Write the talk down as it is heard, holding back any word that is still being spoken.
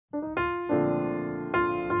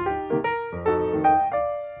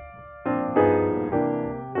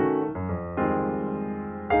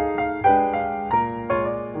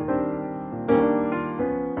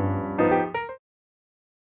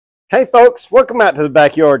Hey folks, welcome out to the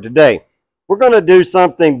backyard today. We're going to do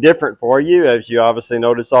something different for you, as you obviously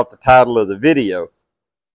noticed off the title of the video.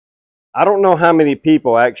 I don't know how many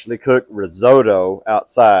people actually cook risotto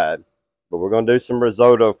outside, but we're going to do some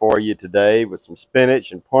risotto for you today with some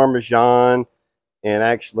spinach and parmesan and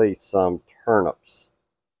actually some turnips.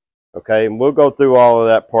 Okay, and we'll go through all of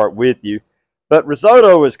that part with you. But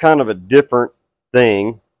risotto is kind of a different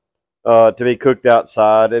thing to be cooked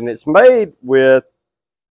outside, and it's made with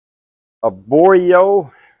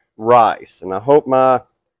Arborio rice, and I hope my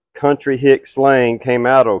country hick slang came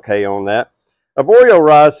out okay on that. Arborio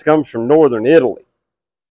rice comes from northern Italy,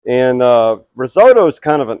 and risotto is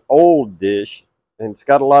kind of an old dish, and it's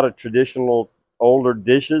got a lot of traditional older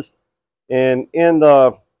dishes. And in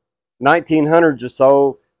the 1900s or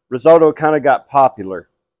so, risotto kind of got popular,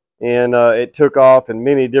 and it took off in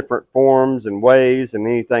many different forms and ways and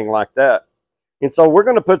anything like that. And so we're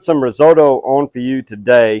going to put some risotto on for you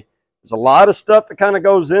today. There's a lot of stuff that kind of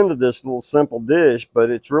goes into this little simple dish, but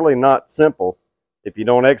it's really not simple. If you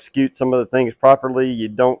don't execute some of the things properly, you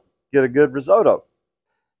don't get a good risotto.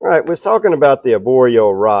 All right, we're talking about the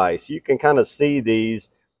Arborio rice. You can kind of see these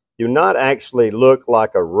do not actually look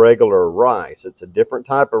like a regular rice. It's a different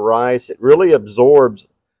type of rice. It really absorbs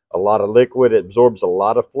a lot of liquid. It absorbs a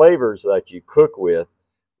lot of flavors that you cook with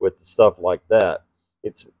stuff like that.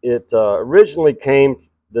 This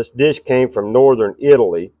dish came from northern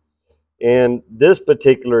Italy. And this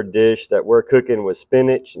particular dish that we're cooking with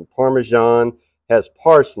spinach and parmesan has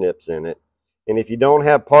parsnips in it. And if you don't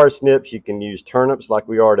have parsnips, you can use turnips like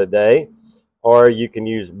we are today, or you can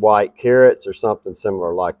use white carrots or something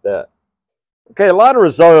similar like that. Okay, a lot of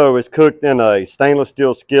risotto is cooked in a stainless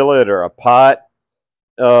steel skillet or a pot.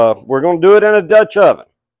 We're going to do it in a Dutch oven.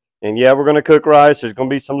 And yeah, we're going to cook rice. There's going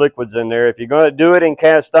to be some liquids in there. If you're going to do it in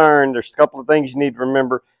cast iron, there's a couple of things you need to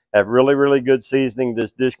remember. Have really, really good seasoning.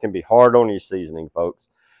 This dish can be hard on your seasoning, folks.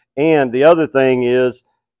 And the other thing is,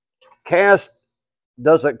 cast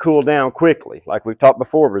doesn't cool down quickly. Like we've talked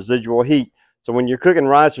before, residual heat. So when you're cooking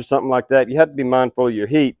rice or something like that, you have to be mindful of your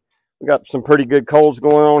heat. We got some pretty good coals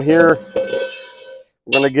going on here.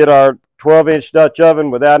 We're going to get our 12-inch Dutch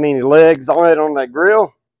oven without any legs on it on that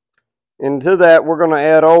grill. And to that, we're going to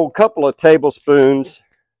add a couple of tablespoons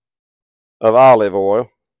of olive oil.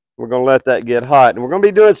 We're going to let that get hot, and we're going to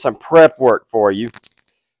be doing some prep work for you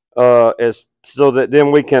so that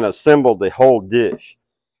then we can assemble the whole dish.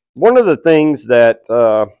 One of the things that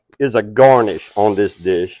is a garnish on this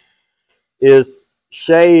dish is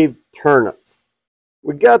shaved turnips.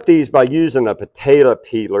 We got these by using a potato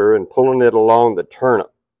peeler and pulling it along the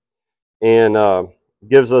turnip, and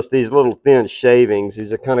gives us these little thin shavings.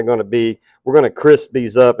 These are kind of going to be, we're going to crisp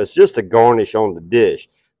these up. It's just a garnish on the dish.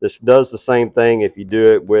 This does the same thing if you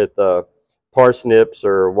do it with parsnips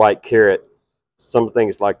or white carrot, some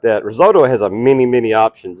things like that. Risotto has many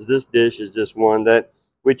options. This dish is just one that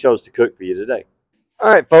we chose to cook for you today. All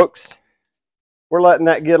right, folks, we're letting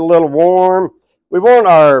that get a little warm. We want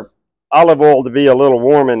our olive oil to be a little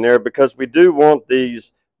warm in there because we do want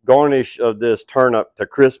these garnish of this turnip to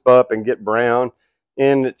crisp up and get brown.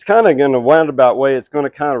 And it's kind of in a roundabout way, it's going to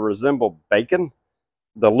kind of resemble bacon.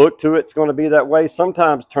 The look to it's going to be that way.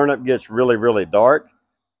 Sometimes turnip gets really dark,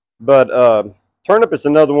 but turnip is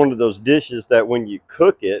another one of those dishes that when you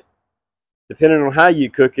cook it, depending on how you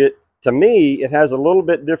cook it, to me, it has a little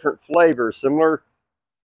bit different flavor, similar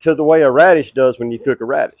to the way a radish does when you cook a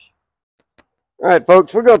radish. All right,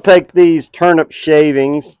 folks, we're going to take these turnip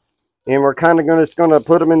shavings, and we're kind of just going to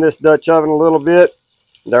put them in this Dutch oven a little bit.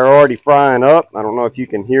 They're already frying up. I don't know if you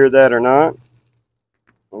can hear that or not.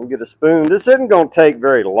 Let me get a spoon. This isn't going to take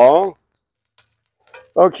very long.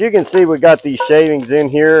 Folks, you can see we got these shavings in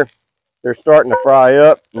here. They're starting to fry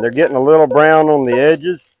up, and they're getting a little brown on the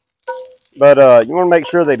edges. But you want to make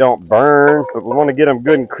sure they don't burn, but we want to get them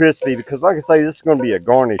good and crispy because, like I say, this is going to be a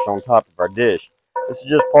garnish on top of our dish. This is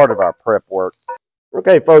just part of our prep work.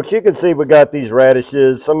 Okay, folks, you can see we got these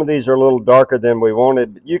radishes. Some of these are a little darker than we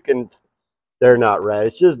wanted, but they're not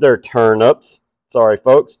radishes, they're turnips. Sorry,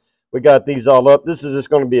 folks. We got these all up. This is just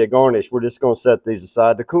going to be a garnish. We're just going to set these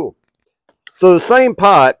aside to cool. So the same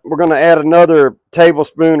pot, we're going to add another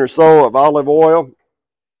tablespoon or so of olive oil.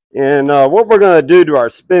 And what we're going to do to our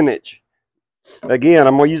spinach, again,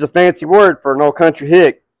 I'm going to use a fancy word for an old country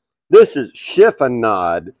hick. This is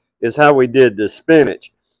chiffonade is how we did this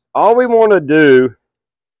spinach. All we want to do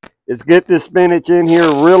is get this spinach in here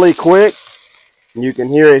really quick. You can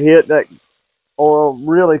hear it hit that oil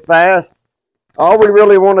really fast. All we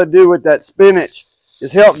really want to do with that spinach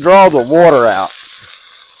is help draw the water out.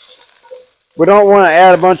 We don't want to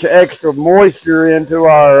add a bunch of extra moisture into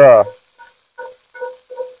our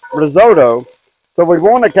risotto. So we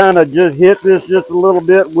want to kind of just hit this just a little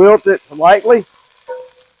bit, wilt it slightly.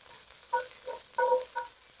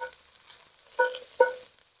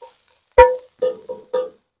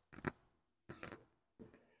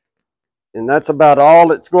 And that's about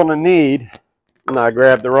all it's going to need. And I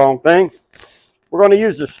grabbed the wrong thing. We're going to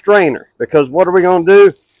use a strainer, because what are we going to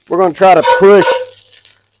do? We're going to try to push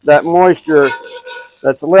that moisture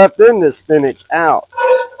that's left in this spinach out.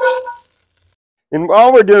 And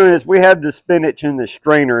all we're doing is we have the spinach in the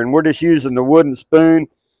strainer, and we're just using the wooden spoon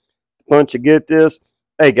to get this.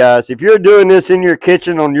 Hey guys, if you're doing this in your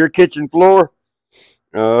kitchen, on your kitchen floor,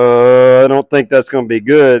 I don't think that's going to be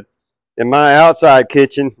good. In my outside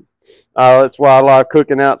kitchen, that's why I like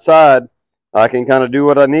cooking outside. I can kind of do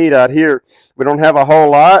what I need out here. We don't have a whole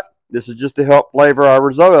lot. This is just to help flavor our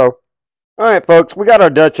risotto. All right, folks, we got our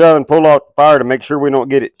Dutch oven pulled off the fire to make sure we don't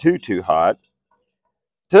get it too hot.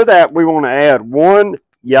 To that, we want to add 1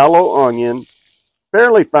 yellow onion,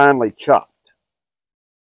 fairly finely chopped.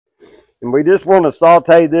 And we just want to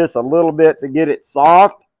saute this a little bit to get it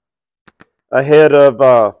soft ahead of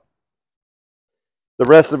the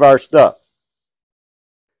rest of our stuff.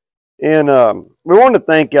 And we want to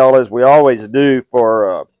thank y'all, as we always do,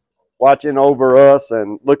 for watching over us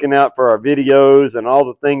and looking out for our videos and all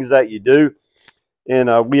the things that you do.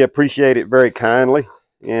 And we appreciate it very kindly.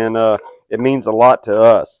 And it means a lot to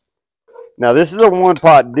us. Now, this is a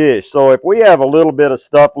one-pot dish. So if we have a little bit of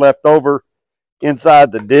stuff left over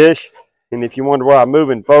inside the dish, and if you wonder why I'm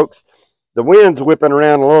moving, folks, the wind's whipping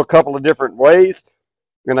around a couple of different ways.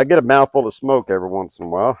 And I get a mouthful of smoke every once in a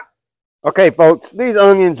while. Okay, folks, these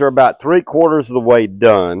onions are about 3/4 of the way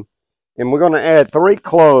done. And we're going to add 3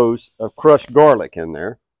 cloves of crushed garlic in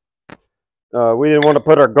there. We didn't want to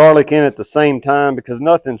put our garlic in at the same time because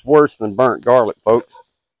nothing's worse than burnt garlic, folks.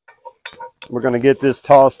 We're going to get this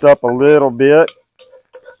tossed up a little bit.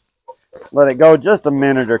 Let it go just a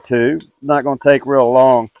minute or two. It's not going to take real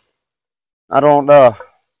long. I don't know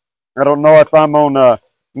if I'm on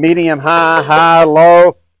medium, high,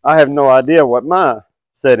 low. I have no idea what my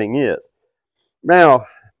setting is. Now,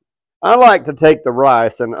 I like to take the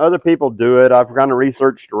rice, and other people do it. I've kind of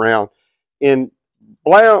researched around, and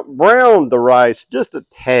brown the rice just a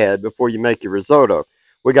tad before you make your risotto.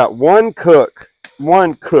 We got one cook,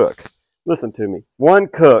 listen to me, 1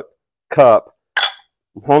 cup,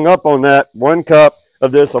 hung up on that, 1 cup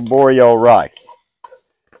of this Arborio rice.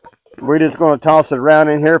 We're just going to toss it around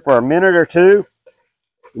in here for a minute or two,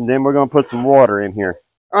 and then we're going to put some water in here.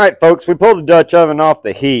 All right, folks, we pulled the Dutch oven off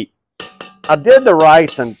the heat. I did the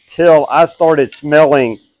rice until I started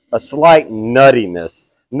smelling a slight nuttiness.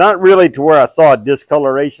 Not really to where I saw a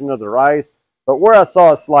discoloration of the rice, but where I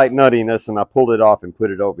saw a slight nuttiness, and I pulled it off and put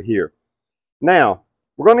it over here. Now,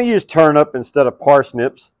 we're going to use turnip instead of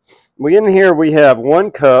parsnips. In here we have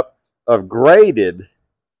 1 cup of grated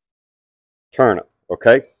turnip,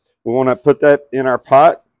 okay? We want to put that in our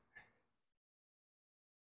pot.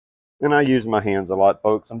 And I use my hands a lot,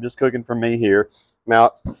 folks. I'm just cooking for me here. I'm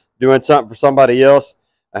out doing something for somebody else.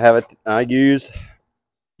 I use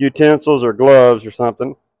utensils or gloves or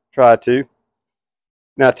something. Try to.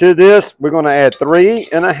 Now to this, we're going to add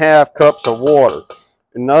 3½ cups of water.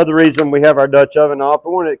 Another reason we have our Dutch oven off,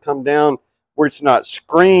 we want it to come down where it's not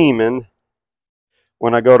screaming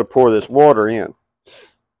when I go to pour this water in.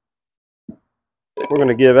 We're going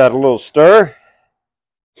to give that a little stir.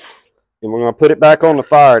 And we're going to put it back on the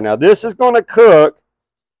fire. Now this is going to cook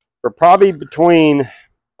for probably between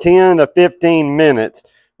 10 to 15 minutes.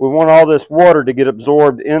 We want all this water to get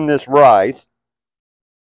absorbed in this rice.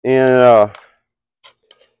 And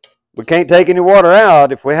we can't take any water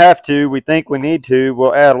out. If we have to, we think we need to,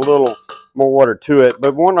 we'll add a little more water to it.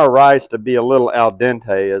 But we want our rice to be a little al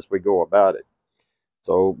dente as we go about it.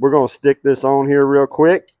 So we're going to stick this on here real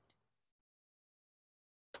quick.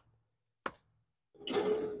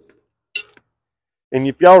 And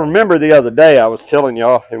if y'all remember the other day, I was telling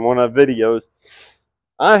y'all in one of the videos,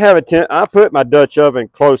 I put my Dutch oven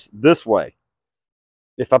close this way.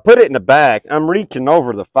 If I put it in the back, I'm reaching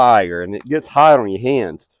over the fire and it gets hot on your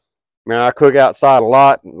hands. Now, I cook outside a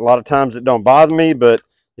lot. And a lot of times it don't bother me, but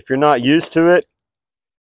if you're not used to it,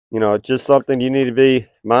 you know, it's just something you need to be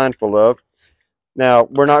mindful of. Now,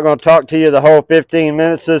 we're not going to talk to you the whole 15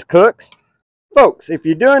 minutes this cooks. Folks, if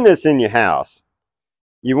you're doing this in your house,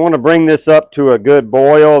 you want to bring this up to a good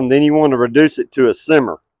boil, and then you want to reduce it to a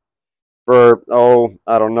simmer for,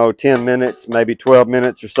 I don't know, 10 minutes, maybe 12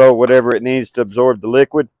 minutes or so, whatever it needs to absorb the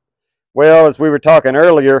liquid. Well, as we were talking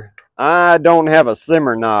earlier, I don't have a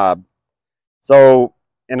simmer knob. So,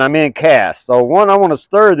 and I'm in cast. So, one, I want to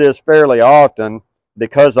stir this fairly often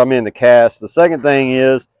because I'm in the cast. The second thing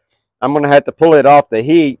is I'm going to have to pull it off the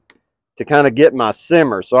heat to kind of get my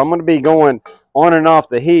simmer. So I'm going to be going on and off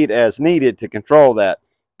the heat as needed to control that.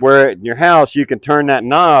 Where in your house, you can turn that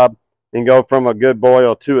knob and go from a good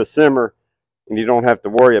boil to a simmer, and you don't have to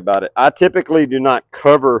worry about it. I typically do not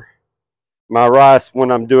cover my rice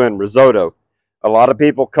when I'm doing risotto. A lot of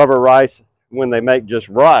people cover rice when they make just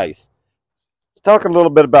rice. Let's talk a little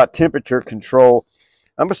bit about temperature control.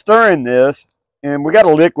 I'm stirring this, and we got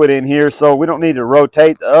a liquid in here, so we don't need to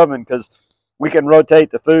rotate the oven because we can rotate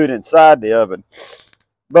the food inside the oven.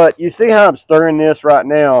 But you see how I'm stirring this right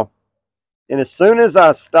now, and as soon as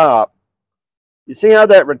I stop, you see how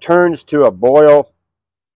that returns to a boil?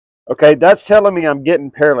 Okay, that's telling me I'm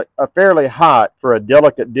getting fairly hot for a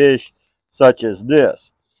delicate dish such as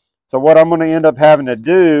this. So what I'm going to end up having to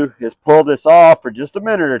do is pull this off for just a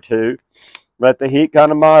minute or two, let the heat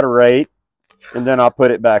kind of moderate, and then I'll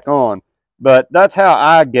put it back on. But that's how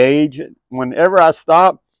I gauge it. Whenever I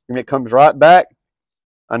stop and it comes right back,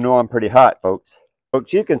 I know I'm pretty hot, folks.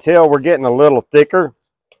 Folks, you can tell we're getting a little thicker,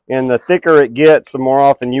 and the thicker it gets, the more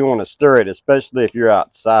often you want to stir it, especially if you're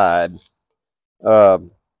outside.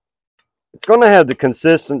 It's going to have the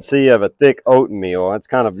consistency of a thick oatmeal. That's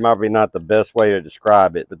kind of probably not the best way to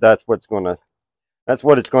describe it, but that's what it's going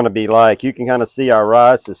to be like. You can kind of see our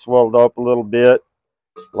rice is swelled up a little bit.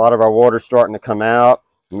 A lot of our water's starting to come out.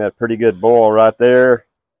 I'm at a pretty good boil right there.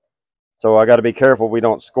 So I got to be careful we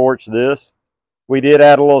don't scorch this. We did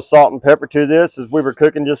add a little salt and pepper to this as we were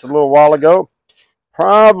cooking just a little while ago.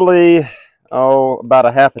 Probably, about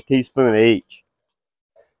a half a teaspoon each.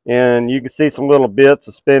 And you can see some little bits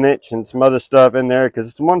of spinach and some other stuff in there because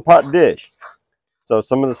it's a one-pot dish. So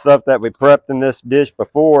some of the stuff that we prepped in this dish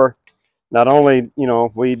before, not only,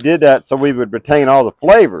 we did that so we would retain all the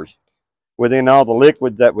flavors within all the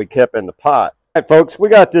liquids that we kept in the pot. All right, folks, we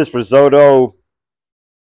got this risotto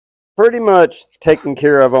pretty much taken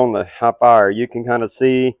care of on the high fire. You can kind of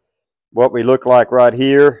see what we look like right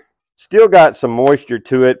here. Still got some moisture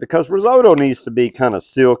to it because risotto needs to be kind of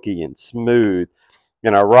silky and smooth.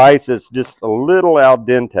 And our rice is just a little al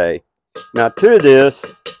dente. Now to this,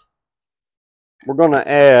 we're going to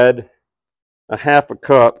add a half a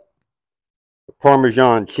cup of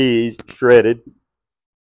Parmesan cheese, shredded,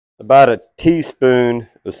 about a teaspoon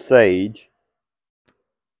of sage,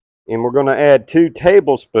 and we're going to add 2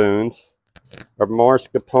 tablespoons of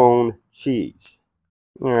mascarpone cheese.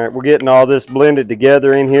 All right, we're getting all this blended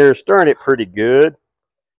together in here, stirring it pretty good.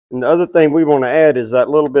 And the other thing we want to add is that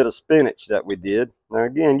little bit of spinach that we did. Now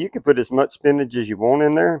again, you can put as much spinach as you want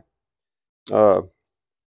in there.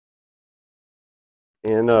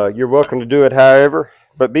 You're welcome to do it however.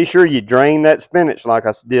 But be sure you drain that spinach like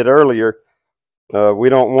I did earlier. We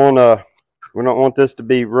don't want this to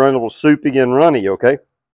be run a little soupy and runny, okay?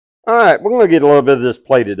 All right, we're going to get a little bit of this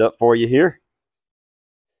plated up for you here.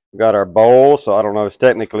 We got our bowl, so I don't know if it's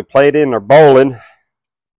technically plated or bowling,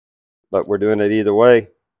 but we're doing it either way.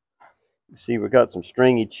 See, we got some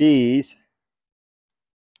stringy cheese.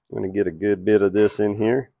 I'm going to get a good bit of this in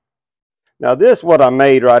here. Now this, what I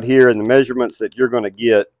made right here, and the measurements that you're going to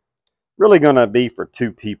get, really going to be for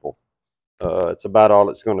 2 people. It's about all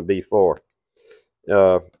it's going to be for.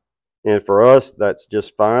 And for us, that's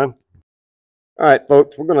just fine. All right,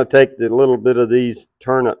 folks, we're going to take the little bit of these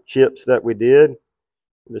turnip chips that we did.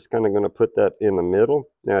 I'm just kind of going to put that in the middle.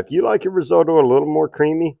 Now, if you like your risotto a little more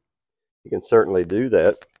creamy, you can certainly do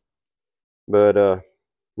that. But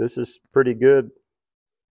this is pretty good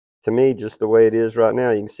to me, just the way it is right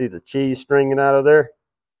now. You can see the cheese stringing out of there.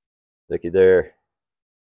 Looky there.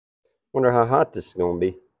 Wonder how hot this is going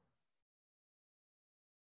to be.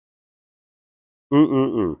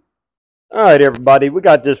 All right, everybody, we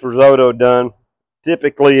got this risotto done.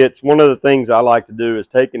 Typically, it's one of the things I like to do is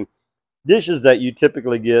taking dishes that you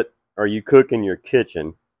typically get or you cook in your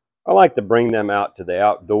kitchen. I like to bring them out to the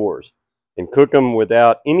outdoors and cook them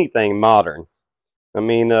without anything modern. I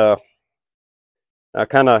mean, I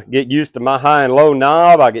kind of get used to my high and low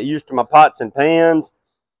knob. I get used to my pots and pans.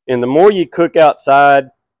 And the more you cook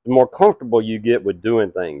outside, the more comfortable you get with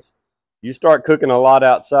doing things. You start cooking a lot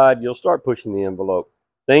outside, you'll start pushing the envelope.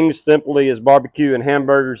 Things simply as barbecue and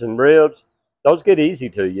hamburgers and ribs, those get easy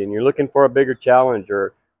to you, and you're looking for a bigger challenge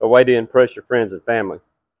or a way to impress your friends and family.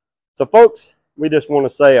 So folks, we just want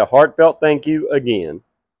to say a heartfelt thank you again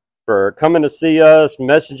for coming to see us,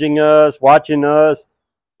 messaging us, watching us.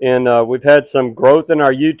 And we've had some growth in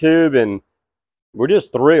our YouTube, and we're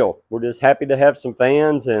just thrilled. We're just happy to have some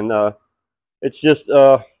fans, and it's just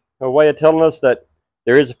a way of telling us that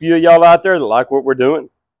there is a few of y'all out there that like what we're doing.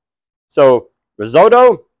 So,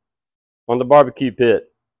 risotto on the barbecue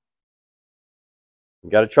pit. You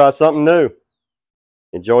got to try something new.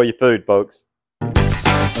 Enjoy your food, folks.